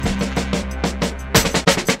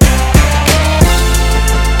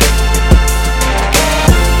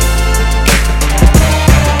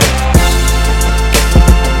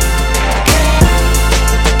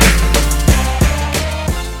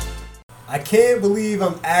can't believe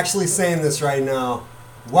I'm actually saying this right now.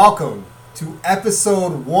 Welcome to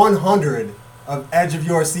episode 100 of Edge of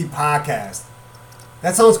Your Seat podcast.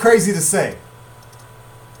 That sounds crazy to say.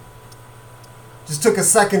 Just took a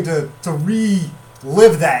second to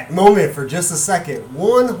relive that moment for just a second.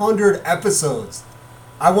 100 episodes.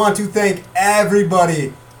 I want to thank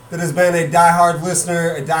everybody that has been a diehard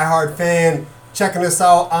listener, a diehard fan, checking us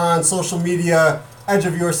out on social media, Edge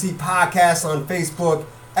of Your Seat podcast on Facebook,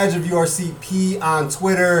 Edge of Your Seat P on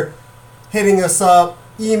Twitter, hitting us up,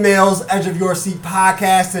 emails,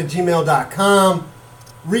 edgeofyourseatpodcast@gmail.com,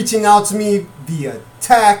 reaching out to me via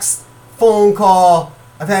text, phone call.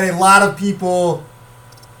 I've had a lot of people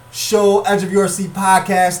show Edge of Your Seat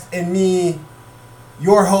podcast and me,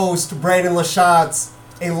 your host, Brandon Lachatz,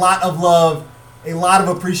 a lot of love, a lot of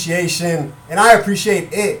appreciation, and I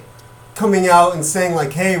appreciate it. Coming out and saying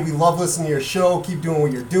like, hey, we love listening to your show, keep doing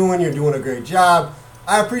what you're doing a great job.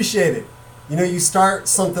 I appreciate it. You know, you start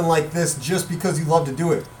something like this just because you love to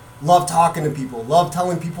do it. Love talking to people, love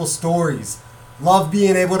telling people stories, love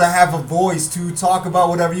being able to have a voice to talk about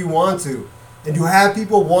whatever you want to, and to have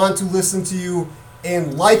people want to listen to you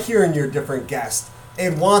and like hearing your different guests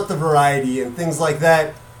and want the variety and things like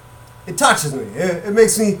that. It touches me. It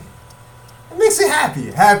makes me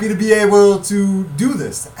happy to be able to do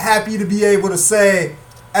this, happy to be able to say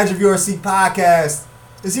Edge of Your Seat podcast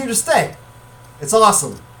is here to stay. It's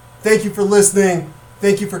awesome. Thank you for listening.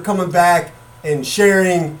 Thank you for coming back and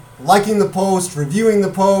sharing, liking the post, reviewing the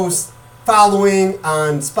post, following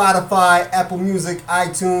on Spotify, Apple Music,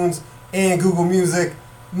 iTunes, and Google Music.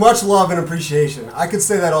 Much love and appreciation. I could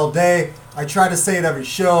say that all day. I try to say it every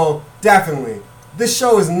show. Definitely. This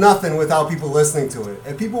show is nothing without people listening to it.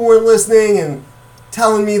 If people weren't listening and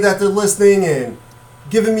telling me that they're listening and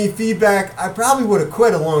giving me feedback, I probably would have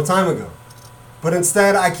quit a long time ago. But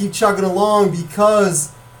instead, I keep chugging along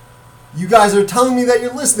because you guys are telling me that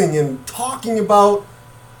you're listening and talking about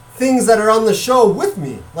things that are on the show with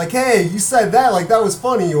me. Like, hey, you said that, like that was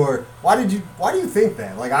funny, or why do you think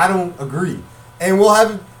that? Like, I don't agree. And we'll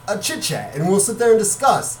have a chit chat and we'll sit there and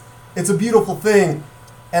discuss. It's a beautiful thing.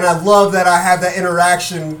 And I love that I have that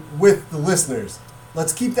interaction with the listeners.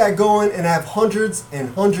 Let's keep that going and have hundreds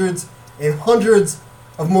and hundreds and hundreds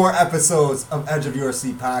of more episodes of Edge of Your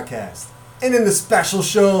Seat podcast. And in the special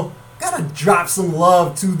show, gotta drop some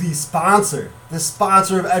love to the sponsor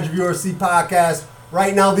of Edge of Your Seat podcast,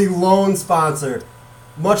 right now the lone sponsor.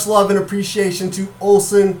 Much love and appreciation to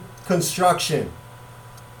Olson Construction.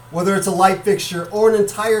 Whether it's a light fixture or an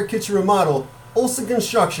entire kitchen remodel, Olson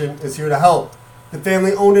Construction is here to help. The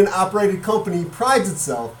family-owned and operated company prides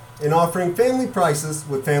itself in offering family prices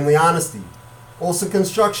with family honesty. Olson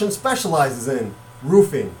Construction specializes in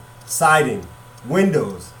roofing, siding,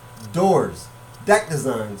 windows, doors, deck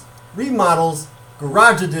designs, remodels,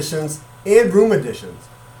 garage additions, and room additions.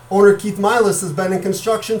 Owner Keith Milas has been in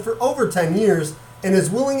construction for over 10 years and is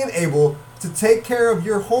willing and able to take care of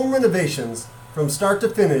your home renovations from start to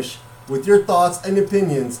finish with your thoughts and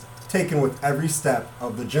opinions taken with every step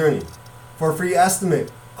of the journey. For a free estimate,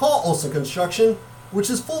 call Olson Construction, which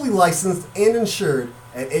is fully licensed and insured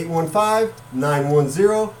at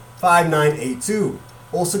 815-910-5982.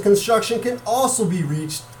 Olson Construction can also be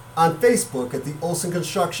reached on Facebook at the Olson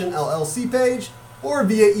Construction LLC page or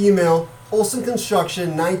via email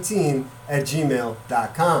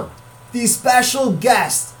olsonconstruction19@gmail.com. The special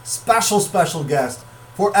guest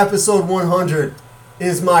for episode 100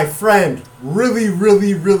 is my friend,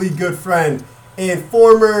 really good friend, and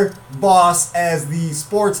former boss as the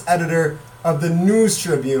sports editor of the News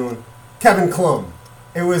Tribune, Kevin Klum.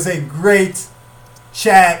 It was a great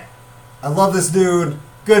chat. I love this dude.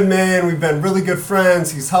 Good man. We've been really good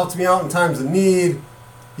friends. He's helped me out in times of need.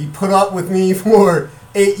 He put up with me for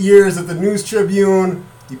 8 years at the News Tribune.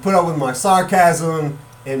 He put up with my sarcasm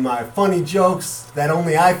and my funny jokes that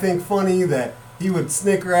only I think funny, that he would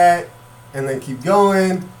snicker at and then keep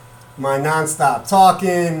going. My nonstop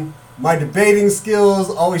talking, my debating skills,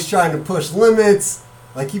 always trying to push limits.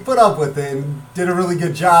 Like, he put up with it and did a really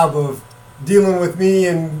good job of dealing with me,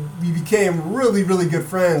 and we became really good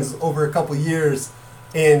friends over a couple years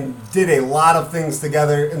and did a lot of things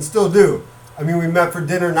together and still do. I mean, we met for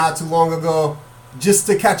dinner not too long ago just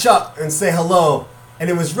to catch up and say hello. And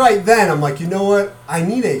it was right then, I'm like, you know what? I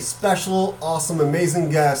need a special, awesome, amazing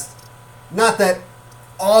guest. Not that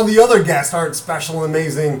all the other guests aren't special and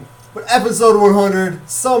amazing, but episode 100,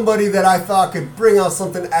 somebody that I thought could bring out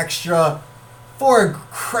something extra for a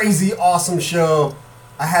crazy, awesome show.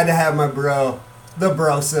 I had to have my bro, the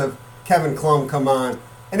brosive, Kevin Klum, come on.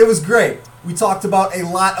 And it was great. We talked about a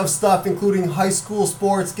lot of stuff, including high school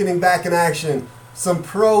sports getting back in action, some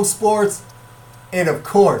pro sports, and of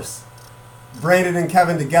course, Brandon and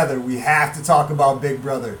Kevin together, we have to talk about Big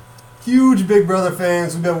Brother. Huge Big Brother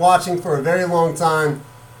fans. We've been watching for a very long time.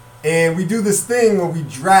 And we do this thing where we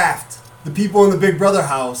draft the people in the Big Brother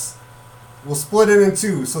house. We'll split it in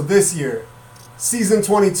two. So this year, season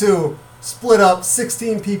 22, split up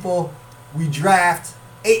 16 people. We draft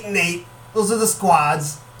 8 and 8. Those are the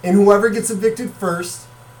squads. And whoever gets evicted first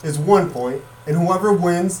is 1 point. And whoever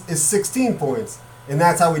wins is 16 points. And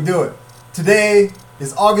that's how we do it. Today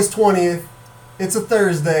is August 20th. It's a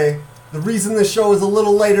Thursday. The reason the show is a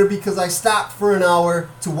little later because I stopped for an hour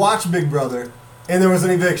to watch Big Brother, and there was an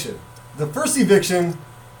eviction. The first eviction,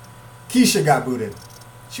 Keisha got booted.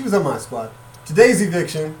 She was on my squad. Today's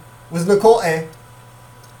eviction was Nicole A.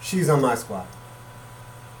 She's on my squad.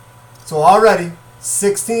 So already,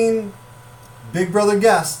 16 Big Brother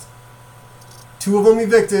guests, 2 of them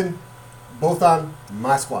evicted, both on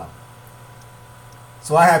my squad.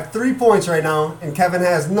 So I have 3 points right now, and Kevin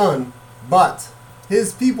has none. But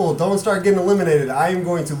his people don't start getting eliminated, I am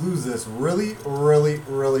going to lose this really, really,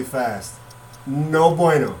 really fast. No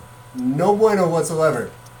bueno. No bueno whatsoever.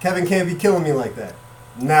 Kevin can't be killing me like that.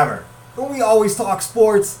 Never. Don't we always talk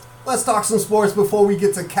sports? Let's talk some sports before we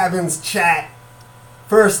get to Kevin's chat.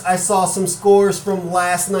 First, I saw some scores from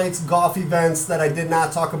last night's golf events that I did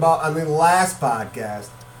not talk about on the last podcast.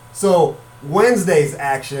 So, Wednesday's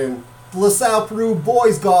action, the LaSalle Peru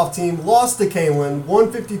boys golf team lost to Kalen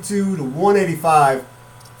 152 to 185.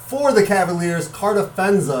 For the Cavaliers, Carta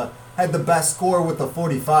Fenza had the best score with a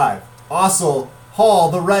 45. Also,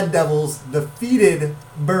 Hall, the Red Devils, defeated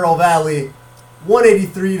Burrell Valley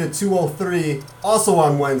 183 to 203, also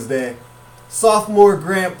on Wednesday. Sophomore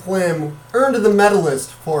Grant Plim earned the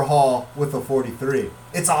medalist for Hall with a 43.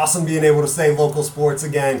 It's awesome being able to say local sports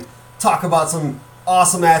again, talk about some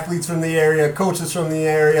awesome athletes from the area, coaches from the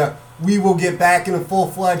area. We will get back in a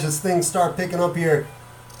full-fledged as things start picking up here.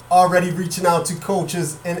 Already reaching out to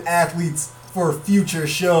coaches and athletes for future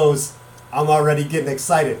shows. I'm already getting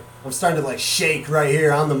excited. I'm starting to shake right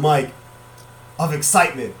here on the mic of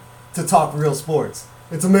excitement to talk real sports.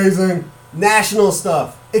 It's amazing. National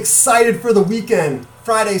stuff. Excited for the weekend.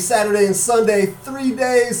 Friday, Saturday, and Sunday. 3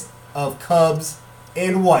 days of Cubs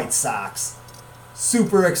and White Sox.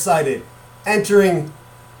 Super excited. Entering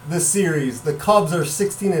the series, the Cubs are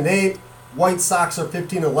 16 and 8. White Sox are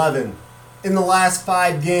 15-11. In the last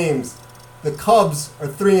 5 games, the Cubs are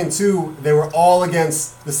 3 and 2. They were all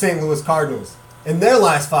against the St. Louis Cardinals. In their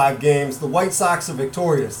last 5 games, the White Sox are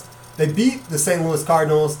victorious. They beat the St. Louis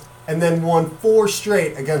Cardinals and then won 4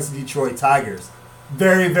 straight against the Detroit Tigers.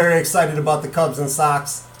 Very, very excited about the Cubs and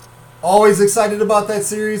Sox. Always excited about that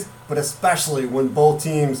series, but especially when both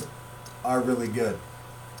teams are really good.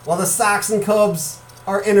 While the Sox and Cubs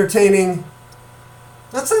are entertaining,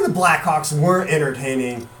 not saying the Blackhawks weren't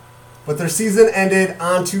entertaining, but their season ended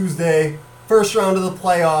on Tuesday, first round of the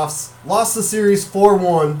playoffs, lost the series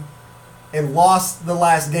 4-1, and lost the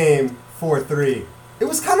last game 4-3. It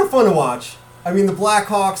was kind of fun to watch. I mean, the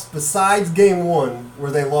Blackhawks, besides game 1,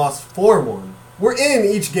 where they lost 4-1, were in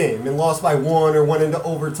each game and lost by 1 or went into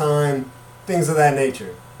overtime, things of that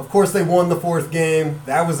nature. Of course, they won the 4th game.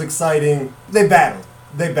 That was exciting. They battled.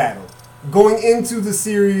 Going into the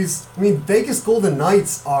series, I mean, Vegas Golden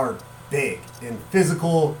Knights are big and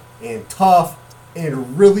physical and tough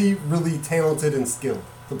and really, really talented and skilled.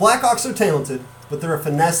 The Blackhawks are talented, but they're a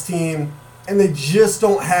finesse team, and they just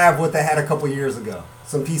don't have what they had a couple years ago.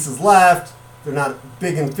 Some pieces left. They're not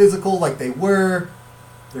big and physical like they were.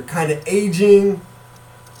 They're kind of aging.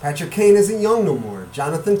 Patrick Kane isn't young no more.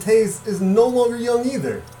 Jonathan Toews is no longer young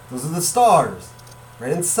either. Those are the stars.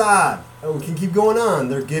 Brandon Saad. Oh, we can keep going on.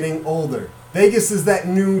 They're getting older. Vegas is that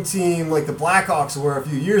new team like the Blackhawks were a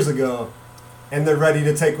few years ago, and they're ready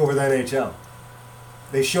to take over the NHL.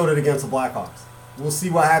 They showed it against the Blackhawks. We'll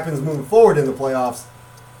see what happens moving forward in the playoffs,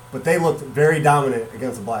 but they looked very dominant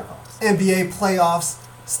against the Blackhawks. NBA playoffs,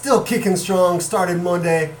 still kicking strong, started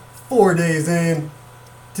Monday, 4 days in.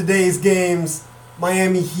 Today's games,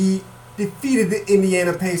 Miami Heat defeated the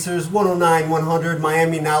Indiana Pacers 109-100.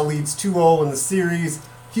 Miami now leads 2-0 in the series.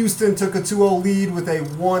 Houston took a 2-0 lead with a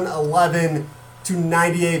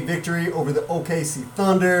 111-98 victory over the OKC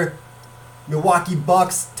Thunder. Milwaukee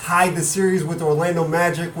Bucks tied the series with Orlando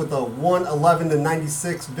Magic with a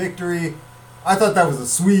 111-96 victory. I thought that was a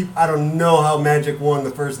sweep. I don't know how Magic won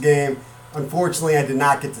the first game. Unfortunately, I did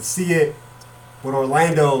not get to see it. But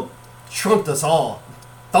Orlando trumped us all,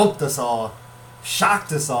 thumped us all,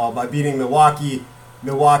 shocked us all by beating Milwaukee.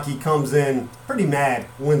 Milwaukee comes in pretty mad,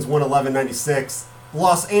 wins 111-96. The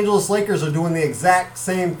Los Angeles Lakers are doing the exact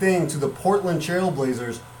same thing to the Portland Trail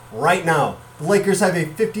Blazers right now. The Lakers have a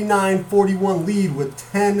 59-41 lead with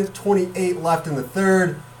 10:28 left in the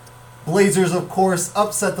third. Blazers, of course,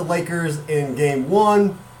 upset the Lakers in Game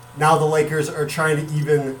 1. Now the Lakers are trying to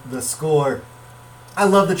even the score. I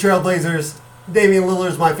love the Trailblazers. Damian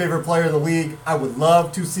Lillard is my favorite player in the league. I would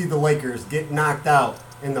love to see the Lakers get knocked out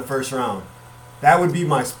in the first round. That would be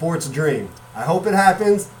my sports dream. I hope it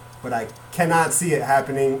happens, but I cannot see it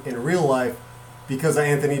happening in real life because of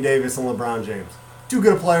Anthony Davis and LeBron James. Too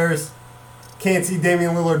good of players. Can't see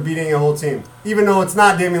Damian Lillard beating a whole team, even though it's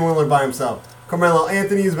not Damian Lillard by himself. Carmelo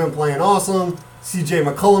Anthony has been playing awesome. CJ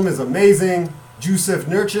McCollum is amazing. Jusuf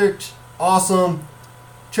Nurkic, awesome.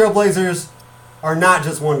 Trailblazers are not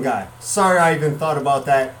just one guy. Sorry I even thought about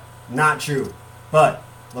that. Not true. But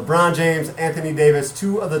LeBron James, Anthony Davis,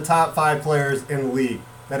 2 of the top 5 players in the league.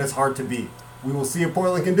 That is hard to beat. We will see if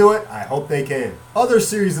Portland can do it. I hope they can. Other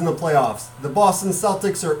series in the playoffs. The Boston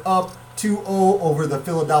Celtics are up 2-0 over the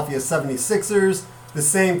Philadelphia 76ers. The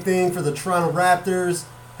same thing for the Toronto Raptors.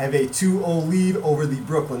 Have a 2-0 lead over the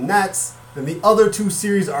Brooklyn Nets. Then the other 2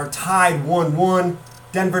 series are tied 1-1.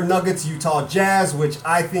 Denver Nuggets, Utah Jazz, which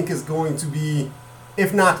I think is going to be,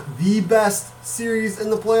 if not the best series in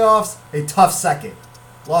the playoffs, a tough second.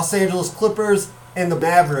 Los Angeles Clippers and the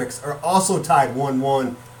Mavericks are also tied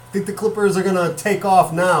 1-1. I think the Clippers are going to take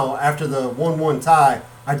off now after the 1-1 tie.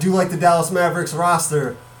 I do like the Dallas Mavericks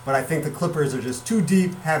roster, but I think the Clippers are just too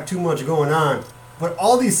deep, have too much going on. But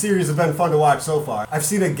all these series have been fun to watch so far. I've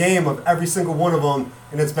seen a game of every single one of them,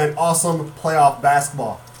 and it's been awesome playoff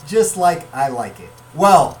basketball, just like I like it.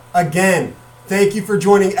 Well, again, thank you for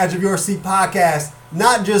joining Edge of Your Seat podcast,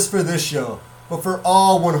 not just for this show, but for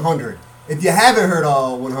all 100. If you haven't heard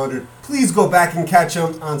all 100, please go back and catch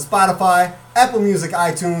them on Spotify, Apple Music,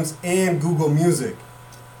 iTunes, and Google Music.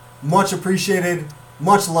 Much appreciated,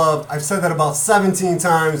 much love. I've said that about 17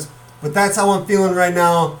 times, but that's how I'm feeling right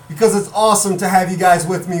now because it's awesome to have you guys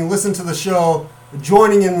with me, listen to the show,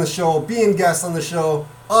 joining in the show, being guests on the show,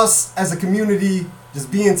 us as a community just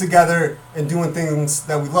being together and doing things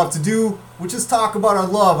that we love to do, which is talk about our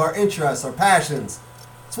love, our interests, our passions.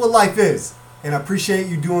 It's what life is. And I appreciate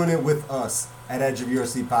you doing it with us at Edge of Your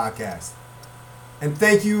Seat podcast. And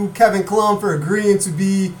thank you, Kevin Klum, for agreeing to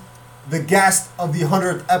be the guest of the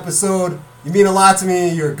 100th episode. You mean a lot to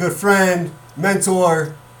me. You're a good friend,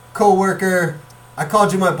 mentor, co-worker. I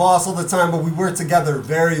called you my boss all the time, but we work together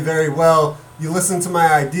very, very well. You listen to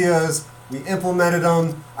my ideas. We implemented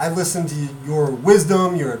them. I listened to your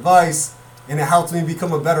wisdom, your advice, and it helped me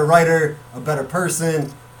become a better writer, a better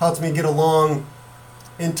person, helped me get along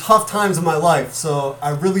in tough times of my life. So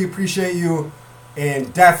I really appreciate you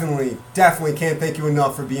and definitely can't thank you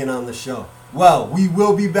enough for being on the show. Well, we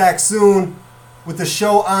will be back soon with the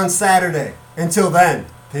show on Saturday. Until then,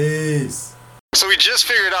 peace. So we just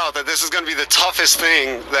figured out that this is going to be the toughest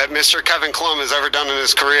thing that Mr. Kevin Klum has ever done in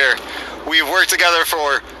his career. We've worked together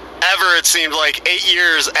for it seemed like 8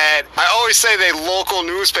 years at, I always say, the local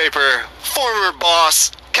newspaper. Former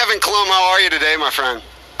boss, Kevin Klum, how are you today, my friend?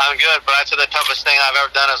 I'm good, but I'd say the toughest thing I've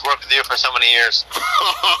ever done is work with you for so many years.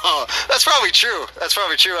 That's probably true.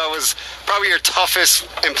 I was probably your toughest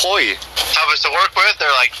employee. Toughest to work with,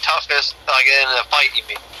 or like toughest like in a fight, you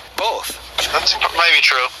mean? Both. That's maybe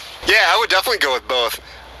true. Yeah, I would definitely go with both.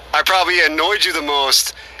 I probably annoyed you the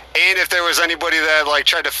most, and if there was anybody that like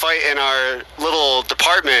tried to fight in our little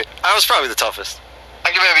department, I was probably the toughest.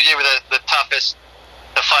 I could maybe give you the toughest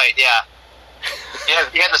to fight, yeah.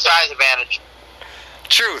 You had the size advantage.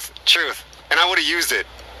 Truth. And I would have used it.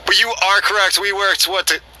 But you are correct. We worked,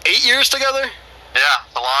 8 years together? Yeah,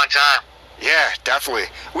 it's a long time. Yeah,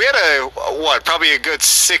 definitely. We had probably a good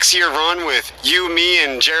 6-year run with you, me,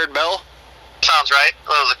 and Jared Bell? Sounds right. It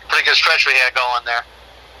was a pretty good stretch we had going there.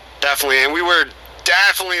 Definitely, and we were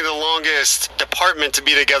definitely the longest department to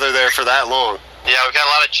be together there for that long. Yeah, we've had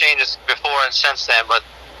a lot of changes before and since then, but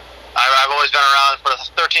I've always been around for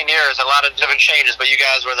 13 years, a lot of different changes, but you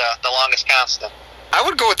guys were the longest constant. I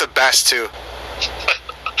would go with the best, too.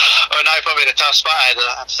 Oh, now you put me in a tough spot.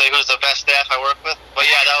 I have to say who's the best staff I work with. But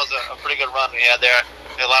yeah, that was a pretty good run we had there.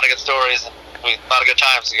 We had a lot of good stories and a lot of good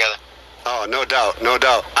times together. Oh, no doubt.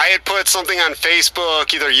 I had put something on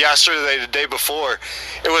Facebook either yesterday or the day before.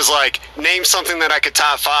 It was like, name something that I could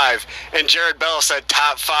top 5. And Jared Bell said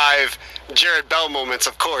top 5 Jared Bell moments,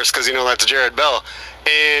 of course, because you know that's Jared Bell.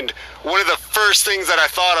 And one of the first things that I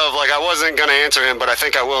thought of, like I wasn't going to answer him, but I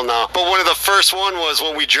think I will now. But one of the first one was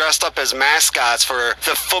when we dressed up as mascots for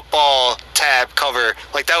the football tab cover.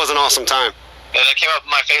 Like that was an awesome time. Yeah, that came up in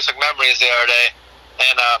my Facebook memories the other day.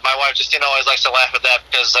 And my wife Justina always likes to laugh at that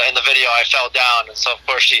because in the video I fell down. And so, of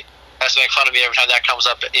course, she has to make fun of me every time that comes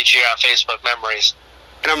up each year on Facebook memories.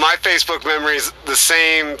 And on my Facebook memories, the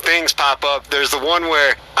same things pop up. There's the one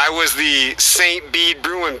where I was the St. Bede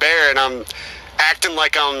Bruin Bear, and I'm acting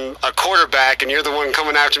like I'm a quarterback and you're the one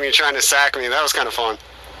coming after me trying to sack me. That was kind of fun.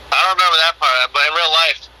 I don't remember that part, but in real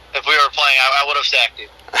life, if we were playing, I would have sacked you.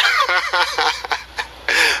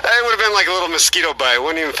 It would have been like a little mosquito bite.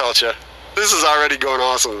 Wouldn't even felt you. This is already going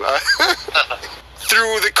awesome.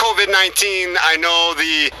 Through the COVID-19, I know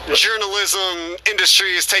the journalism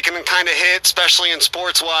industry is taking a kind of hit, especially in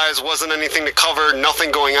sports-wise. Wasn't anything to cover,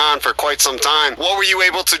 nothing going on for quite some time. What were you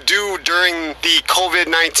able to do during the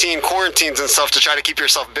COVID-19 quarantines and stuff to try to keep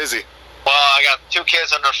yourself busy? Well, I got 2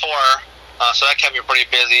 kids under 4, so that kept me pretty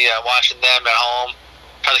busy, watching them at home,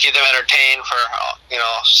 trying to keep them entertained for,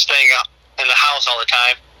 staying in the house all the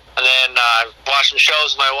time. And then watching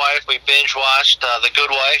shows with my wife. We binge-watched The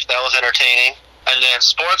Good Wife. That was entertaining. And then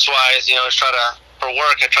sports-wise, for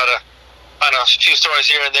work, I try to find a few stories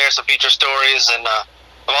here and there, some feature stories, and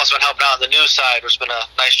I've also been helping out on the news side, which has been a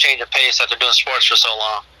nice change of pace after doing sports for so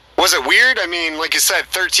long. Was it weird? I mean, like you said,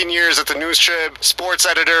 13 years at the News Trib, sports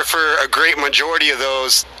editor for a great majority of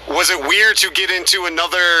those. Was it weird to get into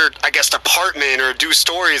another, department or do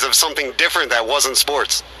stories of something different that wasn't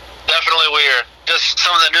sports? Definitely weird. Just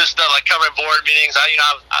some of the new stuff, like covering board meetings.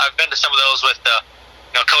 I've been to some of those with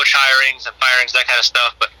coach hirings and firings, that kind of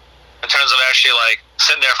stuff. But in terms of actually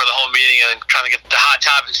sitting there for the whole meeting and trying to get the hot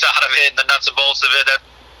topics out of it and the nuts and bolts of it, that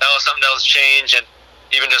was something that was changed. And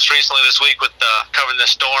even just recently this week with covering the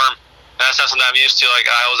storm, that's not something I'm used to. Like,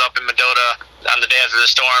 I was up in Mendota on the day after the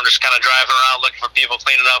storm, just kind of driving around looking for people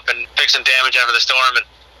cleaning up and fixing damage after the storm. And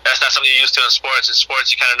that's not something you're used to in sports. In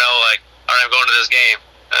sports, you kind of know, all right, I'm going to this game,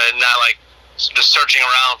 and not just searching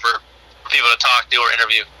around for people to talk to or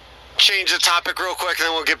interview. Change the topic real quick, and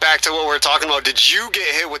then we'll get back to what we're talking about. Did you get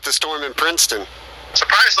hit with the storm in Princeton?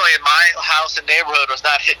 Surprisingly, my house and neighborhood was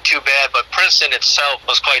not hit too bad, but Princeton itself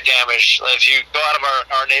was quite damaged. If you go out of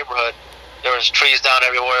our neighborhood, there was trees down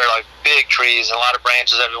everywhere, like big trees, and a lot of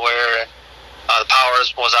branches everywhere. And the power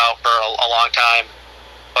was out for a long time,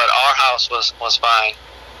 but our house was fine.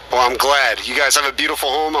 Well, I'm glad. You guys have a beautiful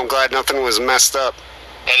home. I'm glad nothing was messed up.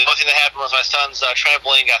 And the only thing that happened was my son's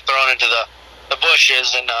trampoline got thrown into the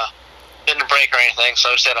bushes and didn't break or anything, so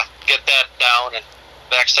I just had to get that down and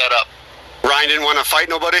back set up. Ryan didn't want to fight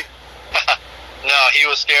nobody? No, he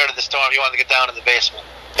was scared of the storm. He wanted to get down in the basement.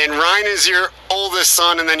 And Ryan is your oldest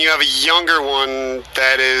son, and then you have a younger one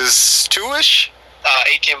that is 2-ish?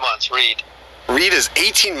 18 months, Reed. Reed is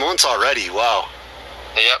 18 months already, wow.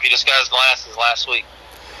 Yep, he just got his glasses last week.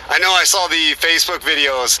 I know, I saw the Facebook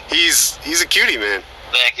videos. He's a cutie, man.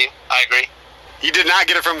 Thank you, I agree. He did not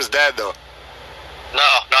get it from his dad, though. No,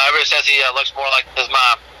 everybody says he looks more like his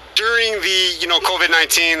mom. During the,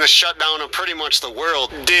 COVID-19, the shutdown of pretty much the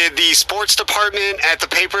world, did the sports department at the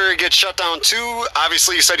paper get shut down too?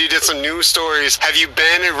 Obviously, you said you did some news stories. Have you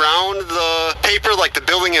been around the paper, like the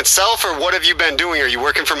building itself, or what have you been doing? Are you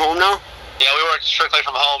working from home now? Yeah, we work strictly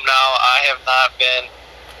from home now. I have not been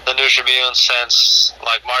the News Tribune since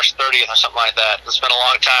March 30th or something like that. It's been a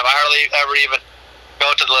long time. I hardly ever even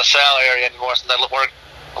go to the LaSalle area anymore since I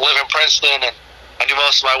live in Princeton, and I do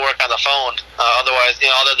most of my work on the phone. Otherwise,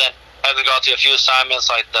 other than having to go out to a few assignments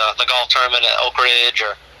like the golf tournament at Oak Ridge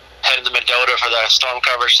or heading to Mendota for the storm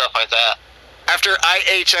coverage, stuff like that. After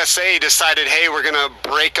IHSA decided, hey, we're going to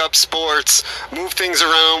break up sports, move things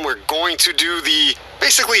around, we're going to do the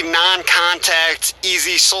basically non-contact,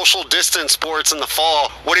 easy social distance sports in the fall.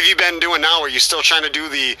 What have you been doing now? Are you still trying to do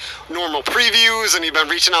the normal previews and you've been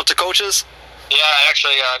reaching out to coaches? Yeah,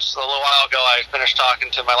 actually, just a little while ago, I finished talking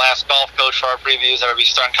to my last golf coach for our previews that will be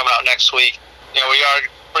starting coming out next week. We are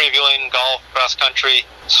previewing golf, cross country,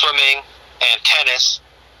 swimming, and tennis.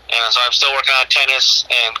 And so I'm still working on tennis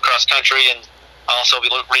and cross country, and I'll also be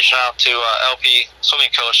reaching out to LP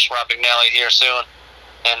swimming coach Rob McNally here soon.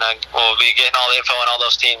 And we'll be getting all the info on all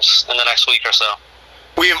those teams in the next week or so.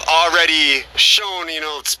 We have already shown,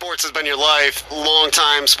 sports has been your life,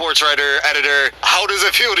 long-time sports writer, editor. How does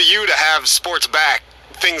it feel to you to have sports back,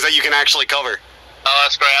 things that you can actually cover? Oh,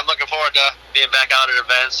 that's great. I'm looking forward to being back out at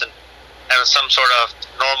events and having some sort of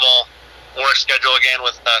normal work schedule again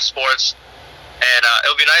with sports. And it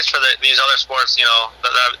would be nice for these other sports, the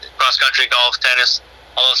cross-country, golf, tennis,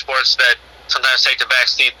 all those sports that sometimes take the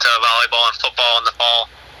back seat to volleyball and football in the fall.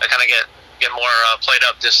 They kind of get more played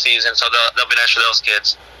up this season, so they'll be nice for those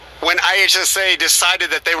kids. When IHSA decided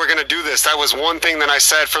that they were going to do this, that was one thing that I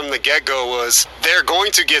said from the get-go was they're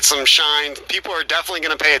going to get some shine. People are definitely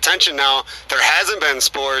going to pay attention now. There hasn't been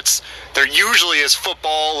sports. There usually is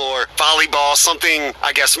football or volleyball, something,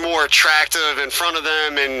 I guess, more attractive in front of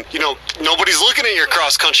them. And, nobody's looking at your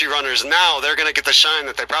cross-country runners now. They're going to get the shine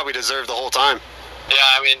that they probably deserve the whole time.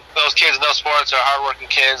 Yeah, those kids in those sports are hardworking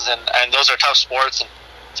kids, and those are tough sports. And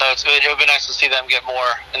so it'll be nice to see them get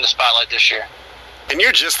more in the spotlight this year. And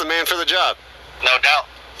you're just the man for the job. No doubt.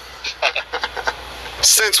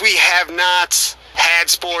 Since we have not had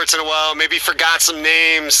sports in a while, maybe forgot some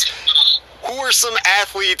names, who are some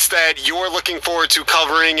athletes that you're looking forward to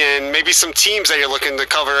covering, and maybe some teams that you're looking to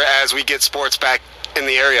cover as we get sports back in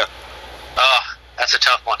the area? Oh, that's a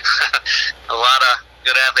tough one. A lot of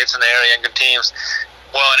good athletes in the area and good teams.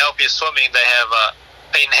 Well, in LP swimming, they have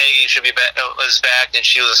Peyton Hagee is back, and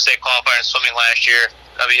she was a state qualifier in swimming last year.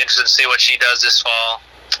 I'll be interested to see what she does this fall.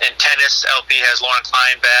 In tennis, LP has Lauren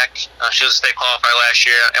Klein back. She was a state qualifier last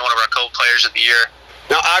year and one of our co-players of the year.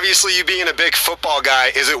 Now, obviously, you being a big football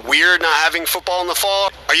guy, is it weird not having football in the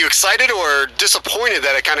fall? Are you excited or disappointed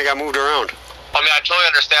that it kind of got moved around? I mean, I totally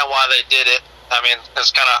understand why they did it. I mean,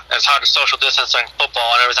 it's hard to social distance in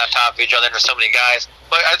football and everyone's on top of each other and there's so many guys.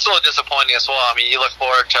 But it's a little disappointing as well. I mean, you look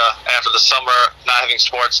forward to, after the summer, not having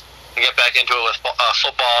sports, and get back into it with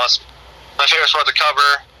football. It's my favorite sport to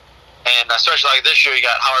cover. And especially like this year, you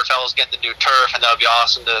got Howard Fellows getting the new turf, and that would be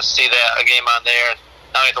awesome to see a game on there.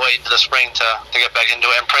 Now we have to wait until the spring to get back into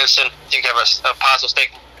it. And Princeton, I think, have a possible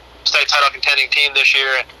state title contending team this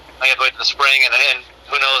year, and I have to wait until the spring. And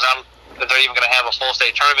who knows if they're even going to have a full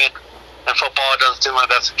state tournament. In football, it doesn't seem like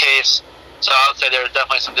that's the case. So I would say there's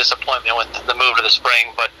definitely some disappointment with the move to the spring,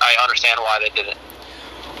 but I understand why they did it.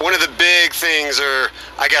 One of the big things, or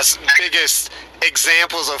I guess biggest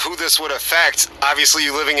examples of who this would affect, obviously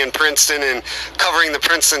you living in Princeton and covering the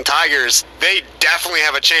Princeton Tigers, they definitely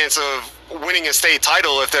have a chance of winning a state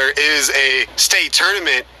title if there is a state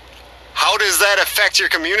tournament. How does that affect your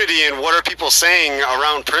community, and what are people saying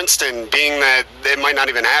around Princeton, being that it might not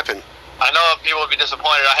even happen? I know people would be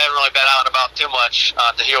disappointed. I haven't really been out and about too much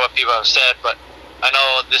to hear what people have said, but I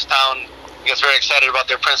know this town gets very excited about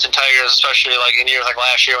their Princeton Tigers, especially like in years like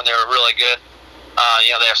last year when they were really good.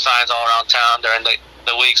 They have signs all around town during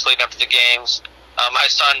the weeks leading up to the games. My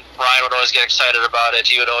son Ryan would always get excited about it.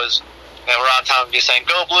 He would always around town be saying,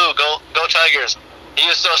 "Go Blue, go Tigers." He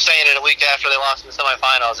was still saying it a week after they lost in the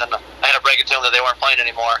semifinals, and I had to break it to him that they weren't playing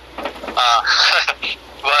anymore.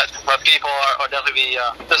 But people are definitely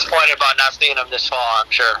disappointed about not seeing them this fall,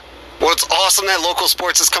 I'm sure. Well, it's awesome that local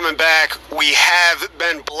sports is coming back. We have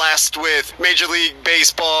been blessed with Major League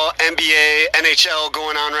Baseball, NBA, NHL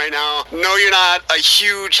going on right now. No, you're not a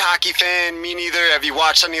huge hockey fan. Me neither. Have you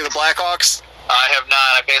watched any of the Blackhawks? I have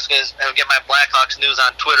not. I basically get my Blackhawks news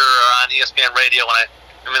on Twitter or on ESPN radio when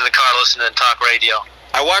I'm in the car listening to talk radio.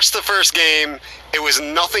 I watched the first game. It was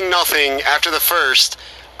 0-0 after the first.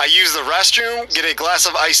 I use the restroom, get a glass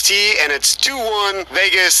of iced tea, and it's 2-1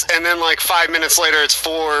 Vegas, and then like 5 minutes later it's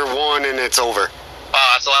 4-1 and it's over. Wow,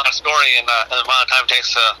 that's a lot of scoring in the amount of time it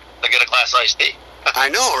takes to get a glass of iced tea. I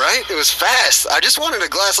know, right? It was fast. I just wanted a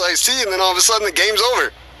glass of iced tea, and then all of a sudden the game's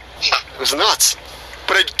over. It was nuts.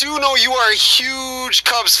 But I do know you are a huge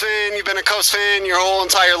Cubs fan. You've been a Cubs fan your whole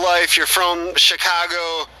entire life. You're from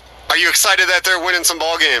Chicago. Are you excited that they're winning some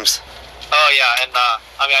ball games? Oh, yeah, and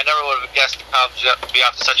I never would have guessed the Cubs would be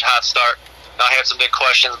off to such a hot start. I had some big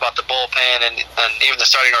questions about the bullpen and even the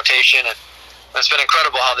starting rotation, and it's been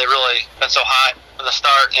incredible how they really been so hot from the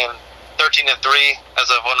start, and 13-3 as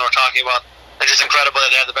of when we're talking about. It's just incredible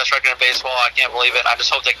that they have the best record in baseball. I can't believe it. I just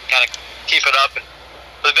hope they can kind of keep it up, and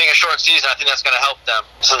with it being a short season, I think that's going to help them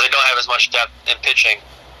since they don't have as much depth in pitching.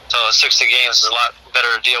 So 60 games is a lot better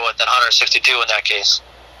to deal with than 162 in that case.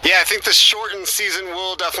 Yeah, I think the shortened season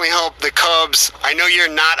will definitely help the Cubs. I know you're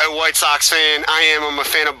not a White Sox fan. I am. I'm a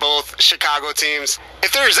fan of both Chicago teams. If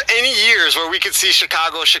there's any years where we could see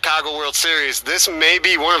Chicago World Series, this may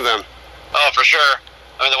be one of them. Oh, for sure.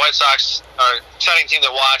 I mean, the White Sox are an exciting team to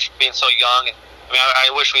watch, being so young. I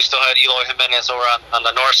wish we still had Eloy Jimenez over on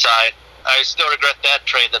the north side. I still regret that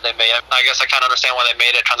trade that they made. I guess I kind of understand why they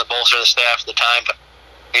made it, trying to bolster the staff at the time. But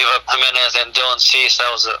give up Jimenez and Dylan Cease, that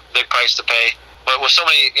was a big price to pay. But with so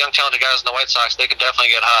many young, talented guys in the White Sox, they could definitely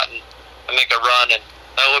get hot and make a run, and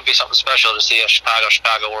that would be something special to see a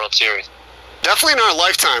Chicago World Series. Definitely in our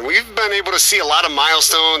lifetime. We've been able to see a lot of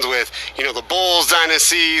milestones with, the Bulls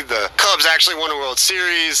dynasty, the Cubs actually won a World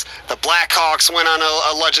Series, the Blackhawks went on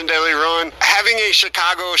a legendary run. Having a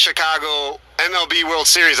Chicago MLB World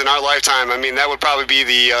Series in our lifetime, that would probably be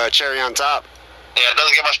the cherry on top. Yeah, it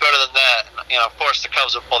doesn't get much better than that. Of course the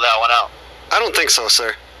Cubs would pull that one out. I don't think so,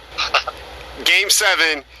 sir. Game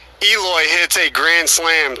 7, Eloy hits a grand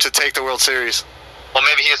slam to take the World Series. Well,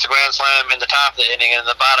 maybe he hits a grand slam in the top of the inning, and in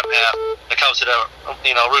the bottom half, the Cubs hit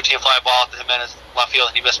a routine fly ball to Jimenez left field,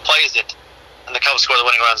 and he misplays it, and the Cubs score the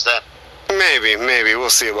winning runs then. Maybe.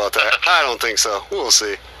 We'll see about that. I don't think so. We'll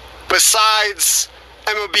see. Besides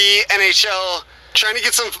MLB, NHL, Trying to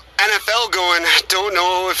get some NFL going. Don't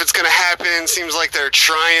know if it's going to happen. Seems like they're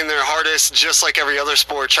trying their hardest, just like every other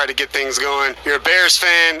sport, try to get things going. You're a Bears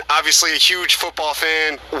fan, obviously a huge football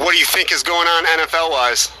fan. What do you think is going on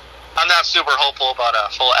NFL-wise? I'm not super hopeful about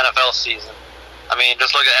a full NFL season. I mean,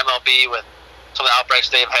 just look at MLB with some of the outbreaks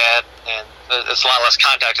they've had, and it's a lot less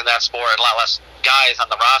contact in that sport, and a lot less guys on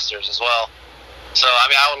the rosters as well. So, I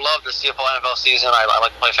mean, I would love to see a full NFL season. I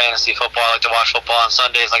like to play fantasy football. I like to watch football on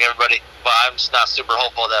Sundays like everybody. But I'm just not super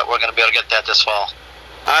hopeful that we're going to be able to get that this fall.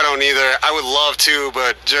 I don't either. I would love to,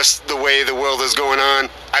 but just the way the world is going on,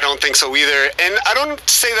 I don't think so either. And I don't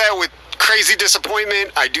say that with crazy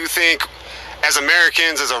disappointment. I do think as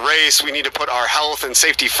Americans, as a race, we need to put our health and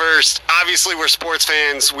safety first. Obviously, we're sports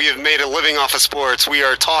fans. We have made a living off of sports. We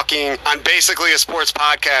are talking on basically a sports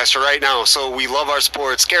podcast right now. So we love our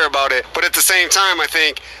sports, care about it. But at the same time, I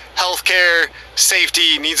think healthcare,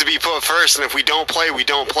 safety needs to be put first. And if we don't play, we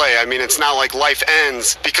don't play. I mean, it's not like life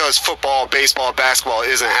ends because football, baseball, basketball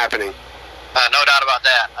isn't happening. No doubt about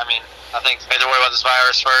that. I mean, I think we have to worry about this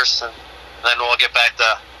virus first, and then we'll get back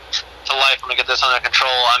to life when we get this under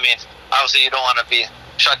control. I mean, obviously, you don't want to be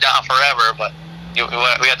shut down forever, but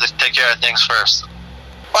we have to take care of things first.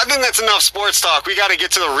 Well, I think that's enough sports talk. We got to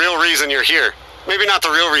get to the real reason you're here. Maybe not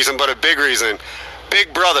the real reason, but a big reason.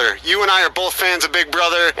 Big Brother. You and I are both fans of Big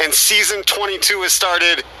Brother, and season 22 has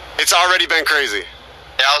started. It's already been crazy.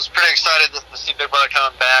 Yeah, I was pretty excited to see Big Brother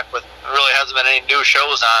coming back. With really hasn't been any new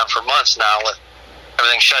shows on for months now, with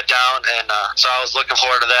everything shut down, and so I was looking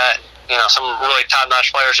forward to that. You know, some really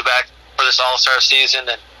top-notch players are back for this All-Star season,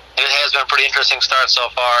 and it has been a pretty interesting start so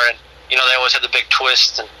far, and, you know, they always have the big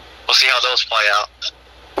twists, and we'll see how those play out.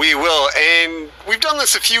 We will, and we've done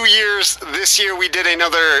this a few years. This year we did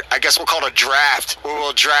another, I guess we'll call it a draft, where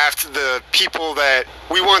we'll draft the people that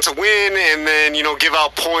we want to win and then, you know, give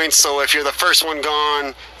out points. So if you're the first one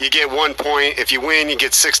gone, you get 1 point. If you win, you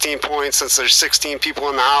get 16 points since there's 16 people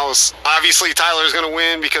in the house. Obviously, Tyler's going to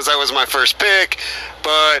win because that was my first pick,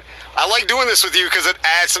 but I like doing this with you because it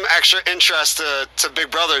adds some extra interest to Big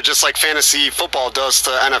Brother, just like fantasy football does to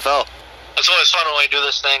NFL. It's always fun when we do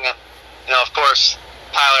this thing, and, you know, of course,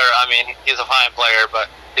 Tyler, I mean, he's a fine player, but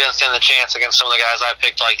he doesn't stand the chance against some of the guys I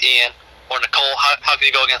picked, like Ian or Nicole. How can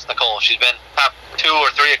you go against Nicole? She's been top 2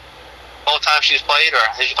 or 3 both times she's played, or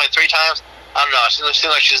has she played 3 times? I don't know. It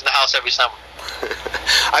seems like she's in the house every summer.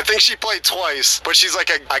 I think she played twice, but she's like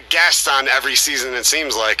a guest on every season, it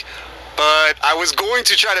seems like. But I was going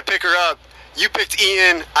to try to pick her up. You picked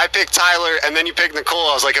Ian, I picked Tyler, and then you picked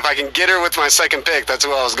Nicole. I was like, if I can get her with my second pick, that's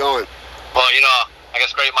who I was going. Well, you know, I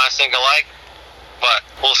guess great minds think alike, but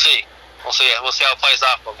we'll see. We'll see how it plays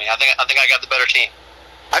out for me. I think I got the better team.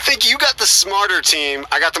 I think you got the smarter team.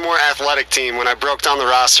 I got the more athletic team. When I broke down the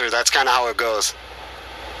roster, that's kind of how it goes.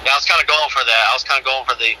 Yeah, I was kind of going for that. I was kind of going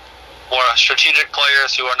for the more strategic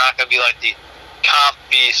players who are not going to be like the comp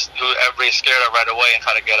beast who everybody's scared of right away and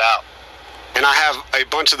try to get out. And I have a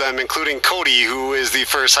bunch of them, including Cody, who is the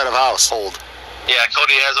first head of household. Yeah,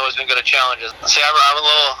 Cody has always been good at challenges. See, I'm a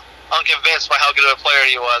little unconvinced by how good of a player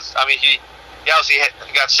he was. I mean, he obviously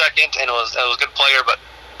got second, and it was a good player, but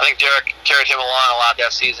I think Derek carried him along a lot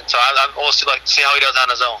that season. So I'm also like to see how he does on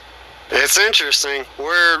his own. It's interesting.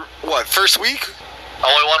 We're, first week?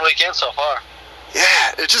 Only 1 week in so far.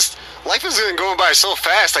 Yeah, life is going by so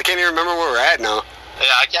fast, I can't even remember where we're at now.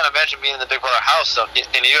 Yeah, I can't imagine being in the Big Brother house. So, I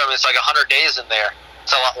mean, it's like 100 days in there.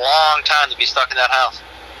 It's a long time to be stuck in that house.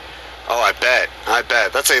 Oh, I bet.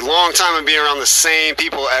 That's a long time to be around the same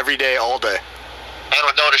people every day, all day. And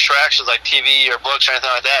with no distractions like TV or books or anything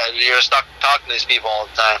like that, you're stuck talking to these people all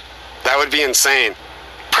the time. That would be insane.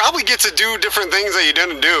 Probably get to do different things that you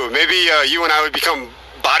didn't do. Maybe you and I would become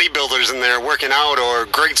bodybuilders in there working out, or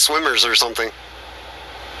great swimmers or something.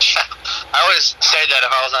 I always say that if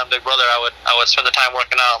I was on Big Brother, I would spend the time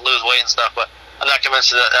working out and lose weight and stuff, but I'm not convinced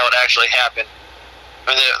that would actually happen.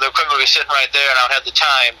 I mean, the equipment would be sitting right there, and I would have the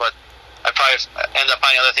time, but I'd probably end up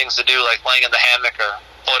finding other things to do, like laying in the hammock or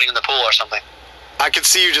floating in the pool or something. I could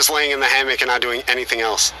see you just laying in the hammock and not doing anything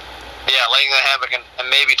else. Yeah, laying in the hammock and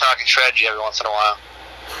maybe talking strategy every once in a while.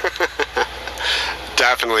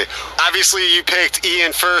 Definitely. Obviously, you picked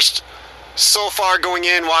Ian first. So far going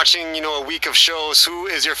in, watching, a week of shows, who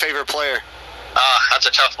is your favorite player? That's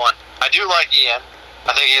a tough one. I do like Ian.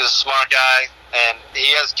 I think he's a smart guy, and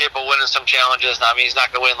he is capable of winning some challenges. I mean, he's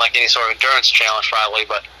not going to win like any sort of endurance challenge probably,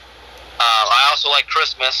 but I also like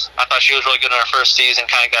Christmas. I thought she was really good in her first season,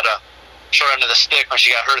 kind of got a short end of the stick when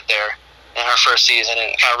she got hurt there in her first season,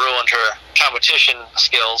 and it kind of ruined her competition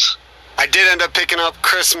skills. I did end up picking up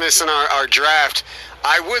Christmas in our draft.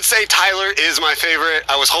 I would say Tyler is my favorite.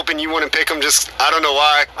 I was hoping you wouldn't pick him, just I don't know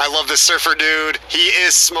why. I love this surfer dude. He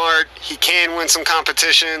is smart. He can win some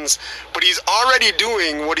competitions, but he's already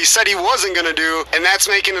doing what he said he wasn't going to do, and that's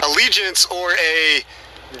making an allegiance or a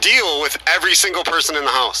deal with every single person in the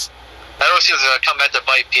house. That always seems to come back to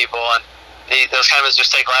bite people, and that was kind of his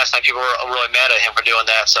mistake last time. People were really mad at him for doing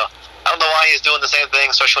that, so I don't know why he's doing the same thing,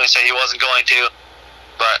 especially when he said he wasn't going to,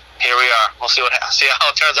 but here we are. We'll see how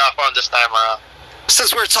it turns out for him this time around.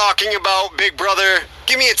 Since we're talking about Big Brother,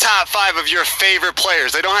 give me a top 5 of your favorite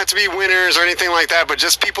players. They don't have to be winners or anything like that, but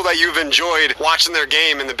just people that you've enjoyed watching their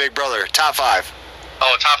game in the Big Brother. Top 5.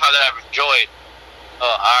 Oh, top 5 that I've enjoyed. Oh,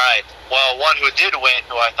 all right. Well, one who did win,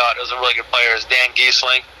 who I thought was a really good player, is Dan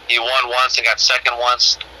Giesling. He won once and got second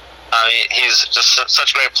once. He's just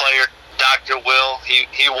such a great player. Dr. Will, he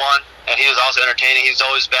won, and he was also entertaining. He's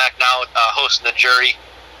always back now hosting the jury,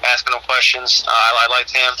 asking them questions. I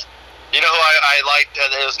liked him. You know who I liked?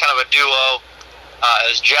 It was kind of a duo.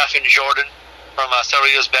 It was Jeff and Jordan from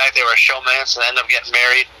several years back. They were showmans and ended up getting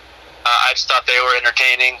married. I just thought they were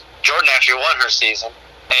entertaining. Jordan actually won her season.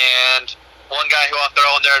 And one guy who I'll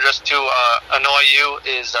throw in there just to annoy you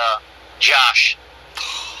is Josh.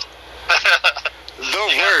 The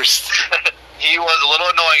worst. He was a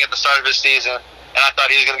little annoying at the start of his season, and I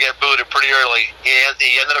thought he was going to get booted pretty early. He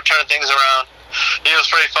ended up turning things around. He was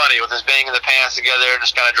pretty funny with his banging the pants together,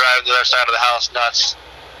 just kind of driving to the other side of the house nuts.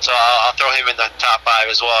 So I'll throw him in the top 5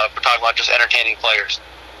 as well if we're talking about just entertaining players.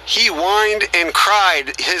 He whined and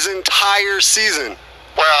cried his entire season.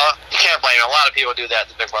 Well, you can't blame him. A lot of people do that at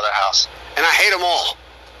the Big Brother house. And I hate them all.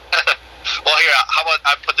 Well, here, how about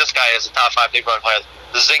I put this guy as a top 5 Big Brother player,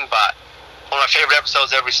 the Zingbot. One of my favorite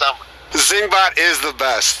episodes every summer. Zingbot is the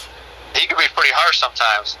best. He can be pretty harsh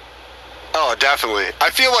sometimes. Oh, definitely. I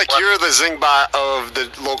feel like you're the Zingbot of the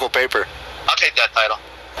local paper. I'll take that title.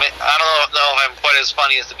 I don't know if I'm quite as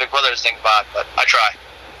funny as the Big Brother Zingbot, but I try.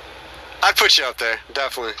 I'd put you up there,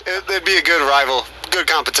 definitely. It'd be a good rival, good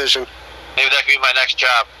competition. Maybe that could be my next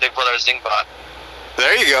job, Big Brother Zingbot.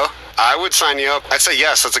 There you go. I would sign you up. I'd say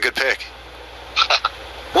yes, that's a good pick.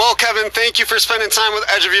 Well, Kevin, thank you for spending time with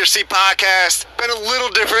Edge of Your Seat podcast. Been a little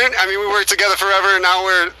different. I mean, we worked together forever, and now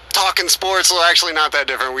we're talking sports. Well, actually not that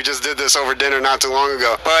different. We just did this over dinner not too long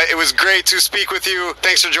ago. But it was great to speak with you.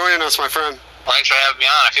 Thanks for joining us, my friend. Well, thanks for having me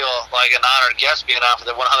on. I feel like an honored guest being on for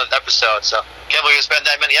the 100th episode. So can't believe you spent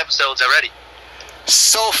that many episodes already.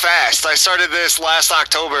 So fast. I started this last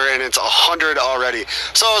October, and it's 100 already.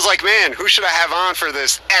 So I was like, man, who should I have on for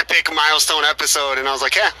this epic milestone episode? And I was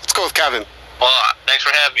like, yeah, let's go with Kevin. Well, thanks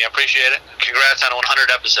for having me. I appreciate it. Congrats on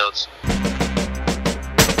 100 episodes.